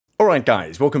Alright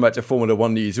guys, welcome back to Formula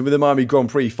 1 news, and with the Miami Grand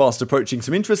Prix fast approaching,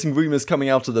 some interesting rumours coming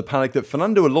out of the paddock that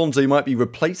Fernando Alonso might be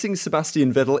replacing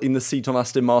Sebastian Vettel in the seat on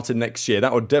Aston Martin next year.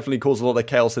 That would definitely cause a lot of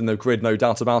chaos in the grid, no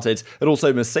doubt about it. And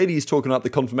also Mercedes talking up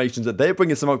the confirmations that they're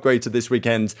bringing some upgrades to this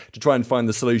weekend to try and find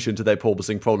the solution to their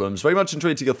porpoising problems. Very much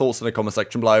intrigued to your thoughts in the comment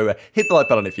section below. Hit the like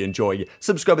button if you enjoy,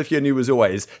 subscribe if you're new as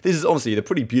always. This is honestly the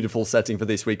pretty beautiful setting for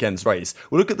this weekend's race.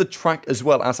 We'll look at the track as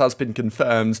well, as has been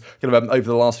confirmed over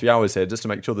the last few hours here, just to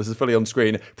make sure this is fully on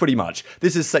screen. Pretty much.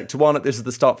 This is Sector 1, this is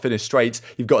the start-finish straight.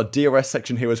 You've got a DRS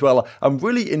section here as well. I'm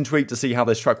really intrigued to see how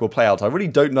this track will play out. I really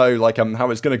don't know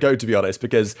how it's going to go, to be honest,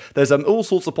 because there's all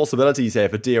sorts of possibilities here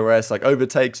for DRS, like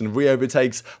overtakes and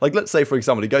re-overtakes. Like, let's say, for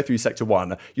example, you go through Sector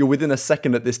 1, you're within a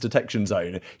second at this detection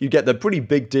zone. You get the pretty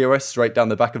big DRS straight down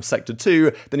the back of Sector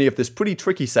 2, then you have this pretty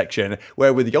tricky section,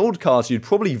 where with the old cars, you'd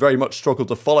probably very much struggle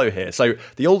to follow here. So,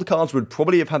 the old cars would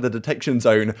probably have had the detection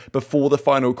zone before the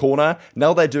final corner.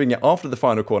 Now they're doing it after the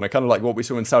final corner, kind of like what we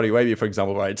saw in Saudi Arabia, for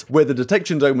example, right? Where the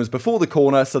detection zone was before the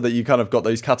corner, so that you kind of got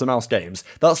those cat and mouse games.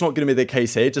 That's not going to be the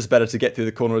case here, just better to get through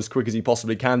the corner as quick as you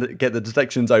possibly can, get the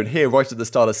detection zone here right at the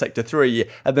start of Sector 3,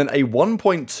 and then a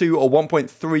 1.2 or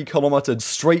 1.3 kilometer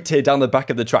straight here down the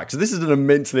back of the track. So this is an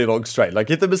immensely long straight.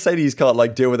 Like, if the Mercedes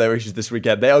can't deal with their issues this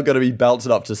weekend, they are going to be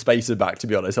bouncing up to space and back, to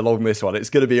be honest, along this one. It's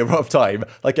going to be a rough time.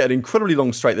 Like, an incredibly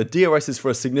long straight. The DRS is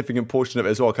for a significant portion of it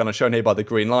as well, kind of shown here by the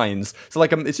green lines. So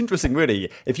it's interesting really,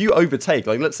 if you overtake,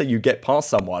 let's say you get past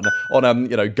someone on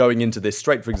going into this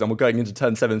straight, for example, going into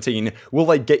turn 17, will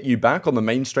they get you back on the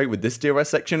main straight with this DRS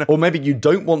section? Or maybe you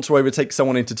don't want to overtake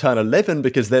someone into turn 11,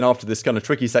 because then after this kind of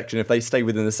tricky section, if they stay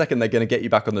within the second, they're going to get you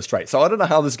back on the straight. So I don't know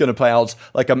how this is going to play out.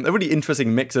 A really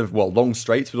interesting mix of, long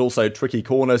straights, but also tricky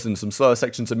corners and some slower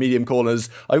sections and medium corners.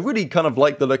 I really kind of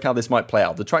like the look how this might play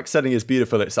out. The track setting is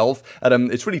beautiful itself,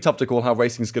 and it's really tough to call how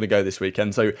racing is going to go this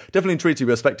weekend, so definitely intrigued to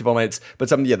your perspective on it.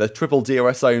 But yeah, the triple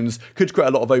DRS zones could create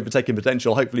a lot of overtaking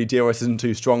potential. Hopefully DRS isn't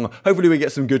too strong. Hopefully we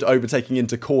get some good overtaking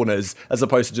into corners, as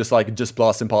opposed to just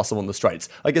blasting past them on the straights.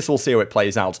 I guess we'll see how it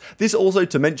plays out. This also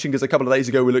to mention, because a couple of days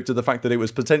ago we looked at the fact that it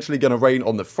was potentially going to rain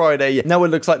on the Friday. Now it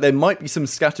looks like there might be some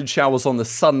scattered showers on the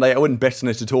Sunday. I wouldn't bet on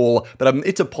it at all, but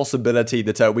it's a possibility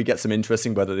that we get some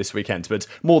interesting weather this weekend, but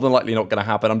more than likely not going to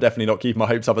happen. I'm definitely not keeping my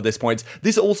hopes up at this point.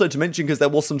 This also to mention, because there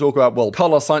was some talk about,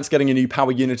 Carlos Sainz getting a new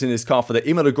power unit in his car for the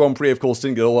Imola Grand Prix. Of course,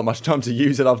 didn't get all that much time to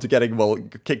use it after getting,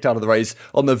 kicked out of the race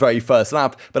on the very first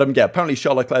lap. But yeah, apparently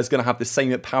Charles Leclerc is going to have the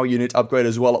same power unit upgrade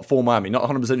as well for Miami. Not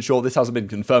 100% sure. This hasn't been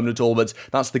confirmed at all, but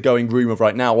that's the going rumour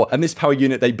right now. And this power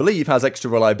unit, they believe, has extra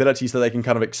reliability, so they can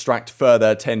kind of extract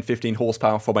further 10-15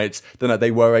 horsepower from it than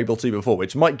they were able to before,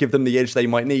 which might give them the edge they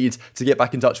might need to get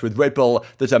back in touch with Red Bull.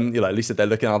 That at least if they're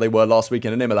looking how they were last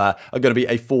weekend in Imola, are going to be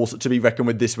a force to be reckoned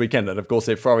with this weekend. And of course,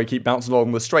 if Ferrari keep bouncing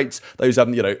along the straights, those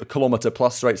kilometer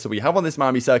plus straights that we have on this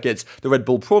Miami circuit, the Red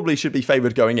Bull probably should be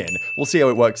favoured going in. We'll see how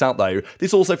it works out though.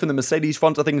 This also from the Mercedes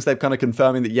front of things, they've kind of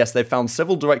confirming that yes, they've found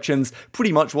several directions,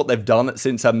 pretty much what they've done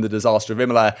since the disaster of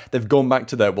Imola. They've gone back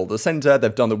to the centre,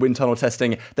 they've done the wind tunnel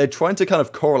testing. They're trying to kind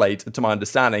of correlate, to my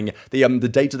understanding, the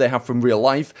data they have from real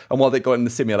life and what they've got in the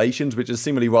simulations, which is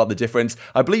seemingly rather different.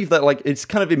 I believe that it's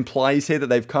kind of implies here that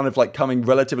they've kind of coming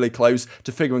relatively close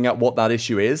to figuring out what that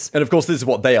issue is. And of course, this is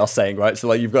what they are saying, right?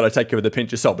 So you've got to take it with a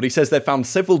pinch of salt. But he says they've found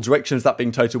several directions, that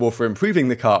being total for improving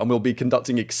the car, and will be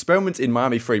conducting experiments in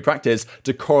Miami free practice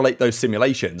to correlate those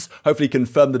simulations, hopefully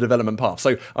confirm the development path.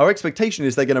 So our expectation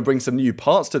is they're going to bring some new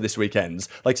parts to this weekend,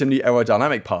 like some new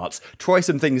aerodynamic parts, try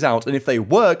some things out, and if they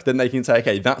work, then they can say,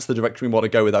 okay, that's the direction we want to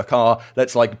go with our car.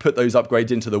 Let's put those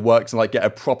upgrades into the works and get a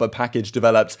proper package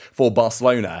developed for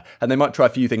Barcelona. And they might try a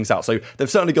few things out. So they've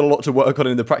certainly got a lot to work on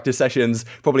in the practice sessions,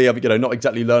 probably not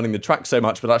exactly learning the track so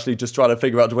much, but actually just trying to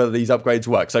figure out whether these upgrades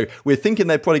work. So we're thinking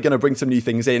they're probably going to bring some new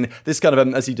things in. This kind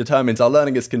of, as he determines, our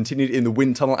learning has continued in the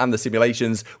wind tunnel and the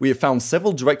simulations. We have found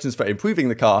several directions for improving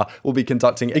the car. We'll be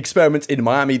conducting experiments in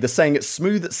Miami. The saying,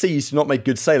 smooth seas do not make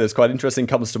good sailors, quite interesting,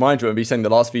 comes to mind. Remember saying the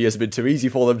last few years have been too easy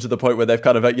for them, to the point where they've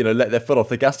kind of, let their foot off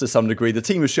the gas to some degree. The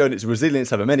team has shown its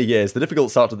resilience over many years. The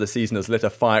difficult start of the season has lit a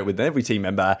fire within every team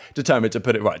member, determined to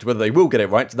put it right. Whether they will get it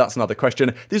right, that's another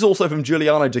question. This also from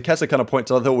Giuliano Duquesa kind of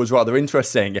point I thought was rather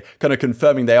interesting, kind of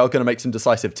confirming they are going to make some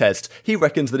decisive tests. He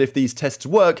reckons that if these tests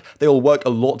work, they will work a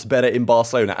lot better in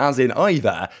Barcelona, as in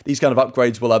either these kind of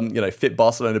upgrades will, fit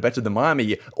Barcelona better than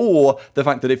Miami, or the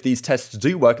fact that if these tests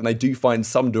do work and they do find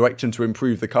some direction to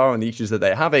improve the car and the issues that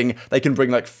they're having, they can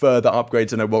bring further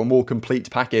upgrades and a more complete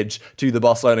package to the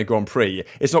Barcelona Grand Prix.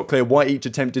 It's not clear why each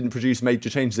attempt didn't produce major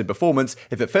changes in performance.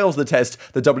 If it fails the test,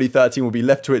 the W13 will be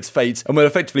left to its fate and will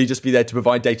effectively just be there to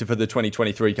provide data for the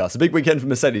 2023 car. It's a big weekend for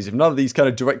Mercedes. If none of these kind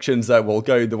of directions will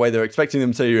go the way they're expecting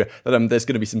them to, then there's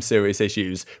going to be some serious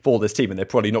issues for this team, and they're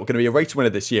probably not going to be a race winner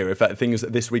this year if things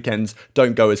this weekend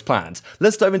don't go as planned.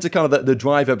 Let's dive into kind of the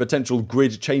driver potential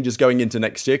grid changes going into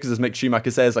next year, because as Mick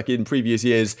Schumacher says, like in previous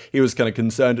years, he was kind of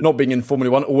concerned not being in Formula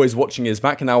 1, always watching his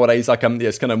back. Nowadays, like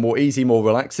it's kind of more easy, more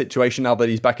relaxed situation now that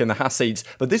he's back in the Haas seats.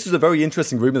 But this was a very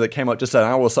interesting rumor that came out just an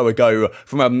hour or so ago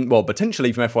from, well,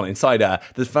 potentially from F1 Insider,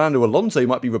 that Fernando Alonso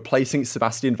might be replacing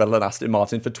Sebastian Vettel and Aston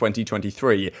Martin for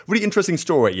 2023. Really interesting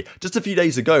story. Just a few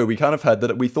days ago, we kind of heard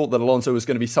that we thought that Alonso was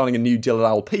going to be signing a new deal at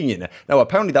Alpine. Now,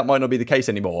 apparently that might not be the case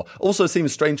anymore. Also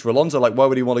seems strange for Alonso, like why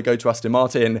would he want to go to Aston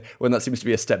Martin when that seems to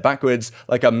be a step backwards?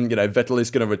 Like, you know, Vettel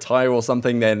is going to retire or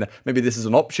something, then maybe this is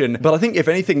an option. But I think if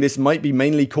anything, this might be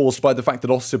mainly caused by the fact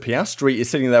that Oscar Piastri is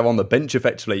sitting there on the bench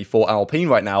effectively for Alpine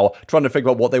right now, trying to figure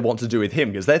out what they want to do with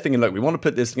him, because they're thinking, look, we want to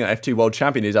put this, you know, F2 world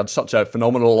champion who's had such a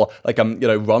phenomenal, like, you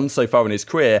know, run so far in his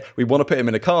career. We want to put him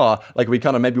in a car, like we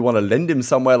kind of maybe want to lend him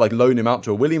somewhere, like loan him out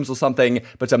to a Williams or something,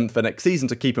 but for next season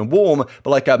to keep him warm. But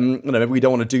like, you know, maybe we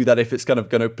don't want to do that if it's kind of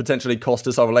going to potentially cost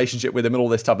us our relationship with him and all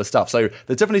this type of stuff. So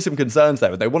there's definitely some concerns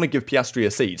there. They want to give Piastri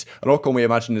a seat, and Ocon we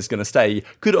imagine is going to stay.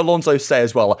 Could Alonso stay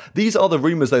as well? These are the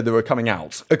rumours though that are coming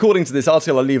out. According to this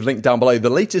article, I'll leave a link down below, the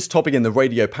latest topic in the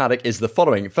radio paddock is the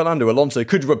following: Fernando Alonso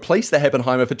could replace the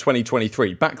Heppenheimer for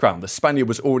 2023. Background: the Spaniard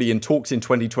was already in talks in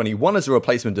 2021 as a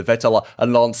replacement of Vettel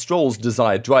and Lance Stroll's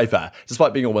desired driver.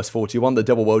 Despite being almost 41, the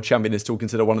double world champion is still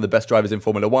considered one of the best drivers in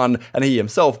Formula 1, and he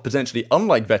himself, potentially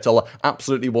unlike Vettel,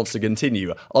 absolutely wants to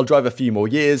continue. I'll drive a few more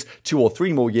years, 2 or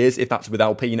 3 more years. If that's with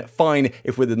Alpine, fine.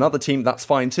 If with another team, that's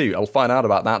fine too. I'll find out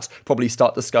about that, probably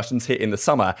start discussions here in the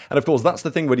summer. And of course, that's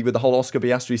the thing really with the whole Oscar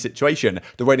Piastri situation.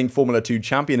 The reigning Formula 2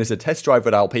 champion is a test driver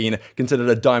at Alpine, considered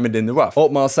a diamond in the rough.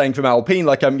 Otmar saying from Alpine,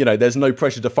 like, you know, there's no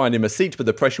pressure to find him a seat, but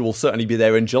the pressure will certainly be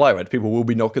there in July, right? People will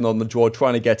be knocking on the door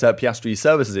trying to get Piastri's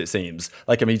services, it seems.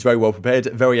 Like, I mean, he's very well prepared,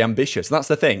 very ambitious. And that's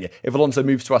the thing. If Alonso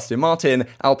moves to Aston Martin,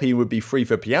 Alpine would be free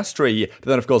for Piastri, but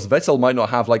then of course Vettel might not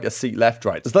have like a seat left,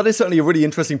 right? So that is certainly a really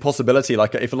interesting possibility.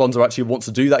 Like, if Alonso actually wants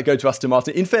to do that, go to Aston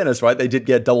Martin. In fairness, right, they did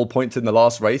get double points in the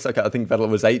last race. Like, I think Vettel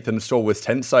was 8th and Stroll was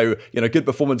 10th, so, you know, good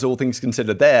performance all things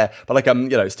considered there. But like, you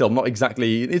know, still not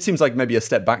exactly, it seems like maybe a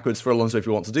step backwards for Alonso if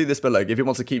he wants to do this. But look, if he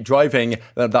wants to keep driving,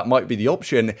 then that might be the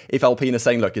option. If Alpine are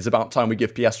saying, look, it's about time we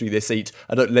give Piastri this seat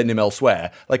and don't lend him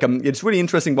elsewhere. Like, it's a really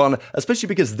interesting one, especially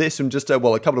because this from just,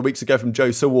 well, a couple of weeks ago from Joe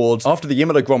Saward, after the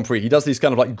Imola Grand Prix, he does these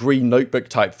kind of like green notebook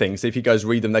type things. If you guys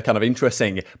read them, they're kind of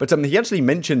interesting. But he actually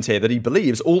mentioned here that he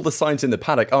believes all the signs in the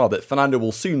paddock are that Fernando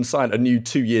will soon sign a new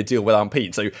 2-year deal with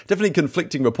Alpine. So definitely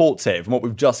conflicting reports here from what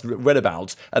we've just read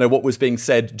about and what was being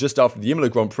said just after the Imola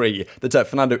Grand Prix, that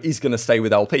Fernando is going to stay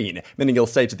with Alpine, meaning he'll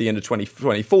stay to the end of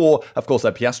 2024. Of course,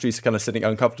 Piastri's kind of sitting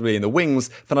uncomfortably in the wings.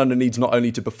 Fernando needs not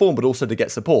only to perform, but also to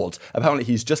get support. Apparently,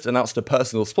 he's just announced a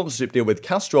personal sponsorship deal with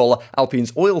Castrol,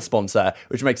 Alpine's oil sponsor,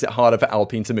 which makes it harder for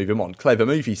Alpine to move him on. Clever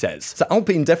move, he says. So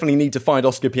Alpine definitely need to find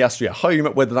Oscar Piastri a home.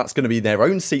 Whether that's going to be their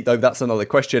own seat, though, that's another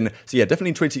question. So yeah,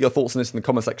 definitely tweet your thoughts on this in the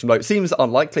comment section below. It seems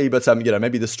unlikely, but you know,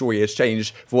 maybe the story has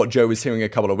changed for what Joe was hearing a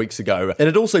couple of weeks ago. And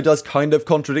it also does kind of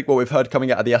contradict what we've heard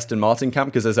coming out of the Aston Martin camp,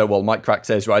 because as well, Mike Crack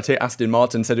says right here, Aston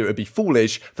Martin said it would be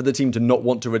foolish for the team to not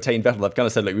want to retain Vettel. They've kind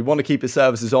of said, look, we want to keep his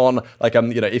services on. Like,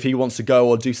 you know, if he wants to go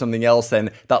or do something else,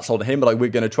 then that's on him. But like, we're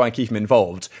going to try and keep him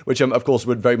involved, which of course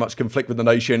would very much conflict with the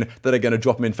notion that they're going to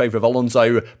drop him in favour of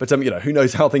Alonso. But you know, who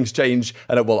knows how things change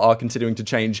and well, are continuing to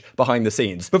change behind the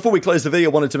scenes. Before we close the video,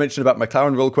 I wanted to mention about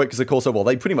McLaren real quick, because of course, well,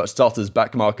 they pretty much started as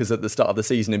backmarkers at the start of the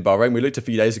season in Bahrain. We looked a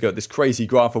few days ago at this crazy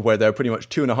graph of where they're pretty much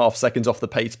 2.5 seconds off the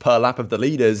pace per lap of the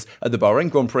leaders at the Bahrain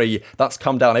Grand Prix. That's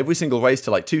come down every single race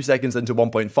to like 2 seconds into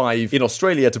 1.5 in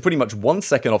Australia, to pretty much 1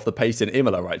 second off the pace in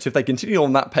Imola, right? So if they continue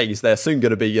on that pace, they're soon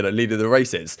going to be, you know, leading the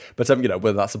races. But you know,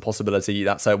 whether that's a possibility,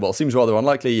 that's well, seems rather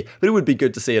unlikely. But it would be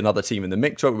good to see another team in the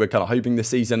mix. Right? We're kind of hoping this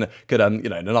season could, you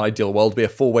know, in an ideal world, be a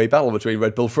 4-way battle between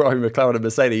Red Bull, Ferrari, McLaren, and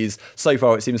Mercedes. So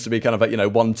far, it seems to be kind of, you know,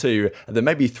 1-2, and then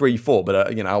maybe 3-4.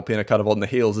 But you know, Alpine are kind of on the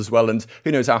heels as well, and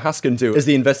who knows how Haas can do, as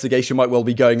the investigation might well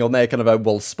be going on there, kind of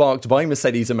well, sparked by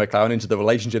Mercedes and McLaren into the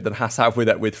relationship that Haas have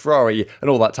with Ferrari and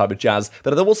all that type of jazz.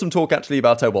 But there was some talk actually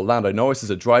about well, Lando Norris as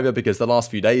a driver, because the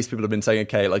last few days people have been saying,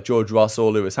 okay, like George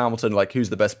Russell, Lewis Hamilton, like who's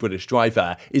the best British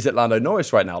driver? Is it Lando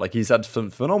Norris right now? Like, he's had some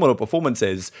phenomenal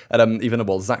performances, and even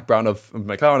well, Zach Brown of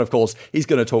McLaren, of course, he's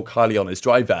going to talk highly on his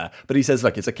driver, but he says,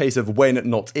 look, it's a case of when,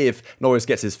 not if, Norris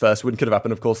gets his first win. Could have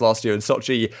happened, of course, last year in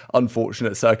Sochi.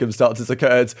 Unfortunate circumstances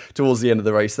occurred towards the end of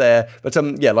the race there, but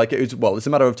yeah, like it's a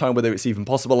matter of time whether it's even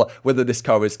possible, whether this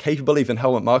car is capable. Even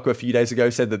Helmut Marko a few days ago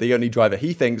said that the only driver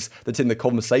he thinks that's in the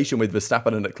conversation with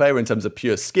Verstappen and Leclerc in terms of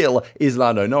pure skill is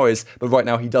Lando Norris, but right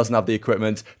now he doesn't have the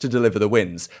equipment to deliver the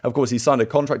wins. Of course, he signed a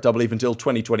contract, I believe, until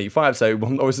 2025, so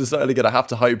well, Norris Norris is certainly going to have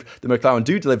to hope the McLaren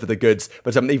do deliver the goods,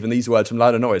 but even these words from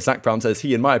Lando Norris, Zach Brown says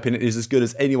he, in my opinion, is as good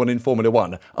as anyone in Formula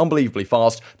 1. Unbelievably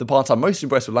fast. The part I'm most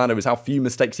impressed with Lando is how few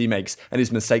mistakes he makes, and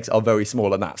his mistakes are very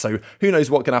small in that. So who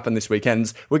knows what can happen this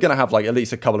weekend. We're going to have like at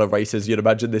least a couple of races, you'd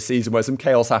imagine, this season where some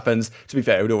chaos happens. To be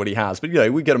fair, it already has, but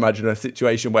we can imagine a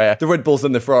situation where the Red Bulls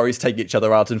and the Ferraris take each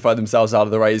other out and throw themselves out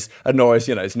of the race, and Norris,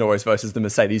 it's Norris versus the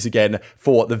Mercedes again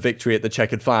for the victory at the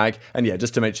checkered flag. And yeah,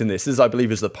 just to mention this I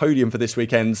believe is the podium for this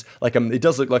weekend. Like it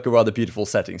does look like a rather beautiful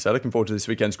setting, so looking forward to this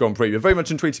weekend's Grand Prix. We're very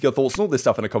much intrigued to your thoughts on all this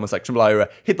stuff in the comment section below.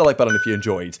 Hit the like button if you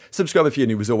enjoyed, subscribe if you're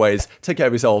new as always, take care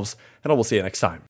of yourselves, and I will see you next time.